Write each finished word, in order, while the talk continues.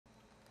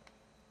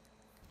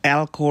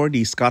Elkhorn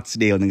di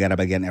Scottsdale, negara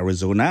bagian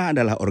Arizona,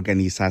 adalah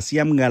organisasi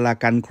yang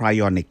menggalakkan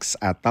Cryonics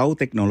atau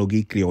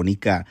teknologi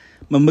krionika,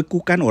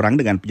 membekukan orang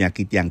dengan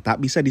penyakit yang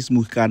tak bisa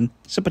disembuhkan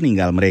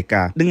sepeninggal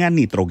mereka dengan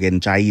nitrogen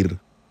cair.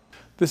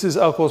 This is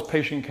Elkhorn's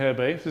patient care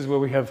base. This is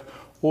where we have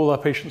all our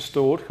patients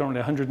stored,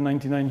 currently 199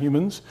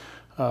 humans,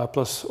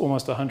 plus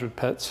almost 100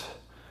 pets.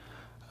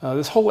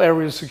 This whole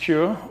area is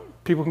secure.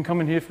 People can come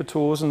in here for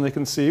tours and they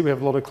can see. We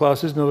have a lot of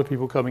classes and other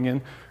people coming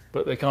in,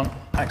 but they can't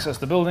access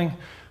the building,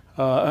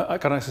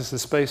 can't access the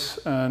space,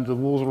 and the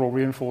walls are all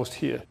reinforced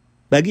here.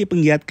 Bagi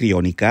penggiat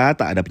krionika,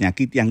 tak ada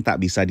penyakit yang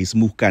tak bisa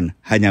disembuhkan,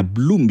 hanya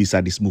belum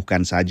bisa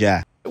disembuhkan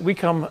saja. We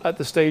come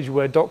at the stage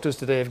where doctors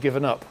today have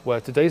given up,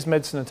 where today's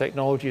medicine and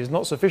technology is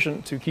not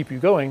sufficient to keep you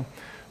going,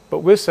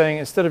 but we're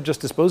saying instead of just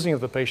disposing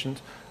of the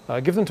patient,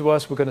 give them to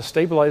us, we're going to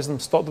stabilize them,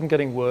 stop them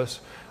getting worse,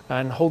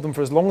 and hold them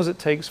for as long as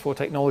it takes for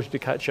technology to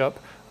catch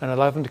up and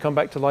allow them to come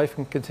back to life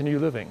and continue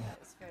living.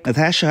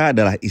 Natasha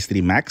adalah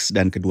istri Max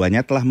dan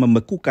keduanya telah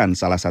membekukan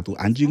salah satu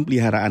anjing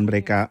peliharaan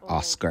mereka,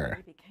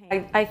 Oscar.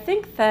 I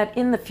think that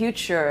in the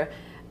future,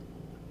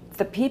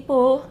 the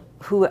people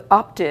who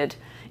opted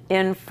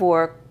in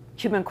for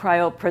human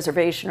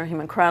cryopreservation or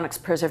human cryonics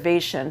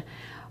preservation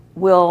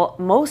will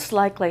most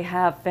likely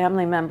have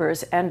family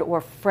members and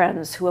or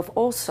friends who have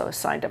also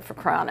signed up for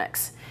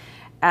cryonics.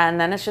 And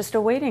then it's just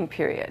a waiting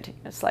period.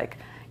 It's like,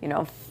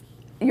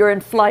 you're in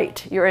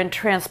flight, you're in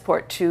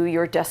transport to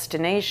your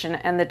destination,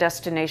 and the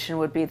destination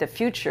would be the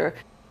future.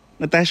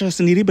 Natasha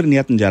sendiri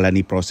berniat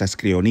menjalani proses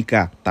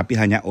krionika, tapi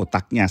hanya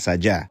otaknya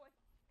saja.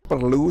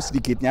 Perlu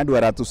sedikitnya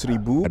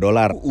 $200.000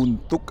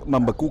 untuk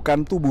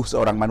membekukan tubuh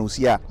seorang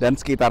manusia dan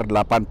sekitar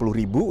 $80.000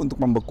 untuk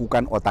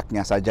membekukan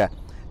otaknya saja.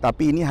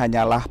 Tapi ini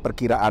hanyalah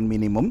perkiraan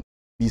minimum,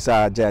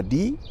 bisa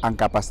jadi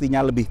angka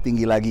pastinya lebih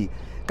tinggi lagi.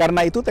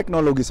 Karena itu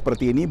teknologi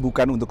seperti ini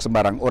bukan untuk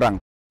sembarang orang,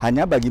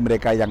 hanya bagi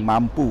mereka yang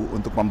mampu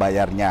untuk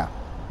membayarnya.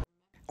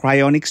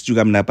 Cryonics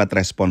juga mendapat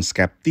respons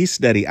skeptis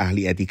dari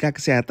ahli etika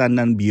kesehatan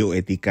dan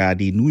bioetika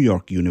di New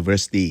York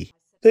University.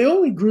 The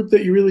only group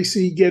that you really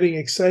see getting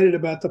excited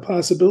about the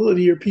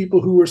possibility are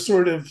people who are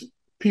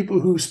people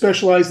who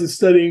specialize in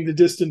studying the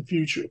distant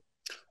future,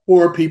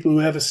 or people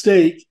who have a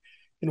stake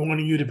in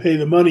wanting you to pay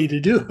the money to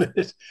do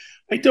it.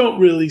 I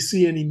don't really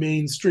see any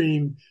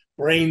mainstream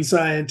brain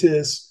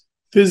scientists,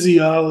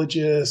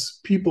 physiologists,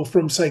 people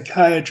from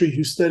psychiatry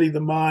who study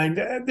the mind.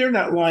 They're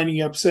not lining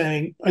up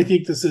saying, I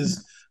think this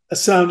is a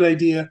sound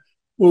idea.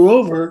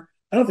 Moreover,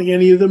 I don't think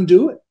any of them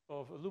do it.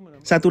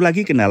 Satu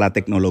lagi kendala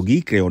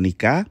teknologi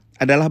krionika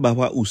adalah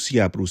bahwa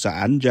usia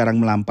perusahaan jarang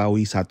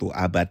melampaui 1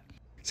 abad.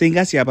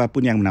 Sehingga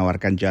siapapun yang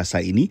menawarkan jasa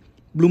ini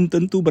belum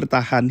tentu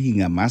bertahan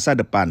hingga masa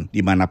depan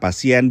di mana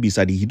pasien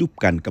bisa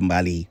dihidupkan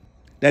kembali.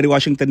 Dari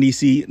Washington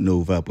DC,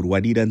 Nova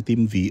Purwadi dan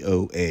tim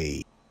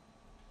VOA.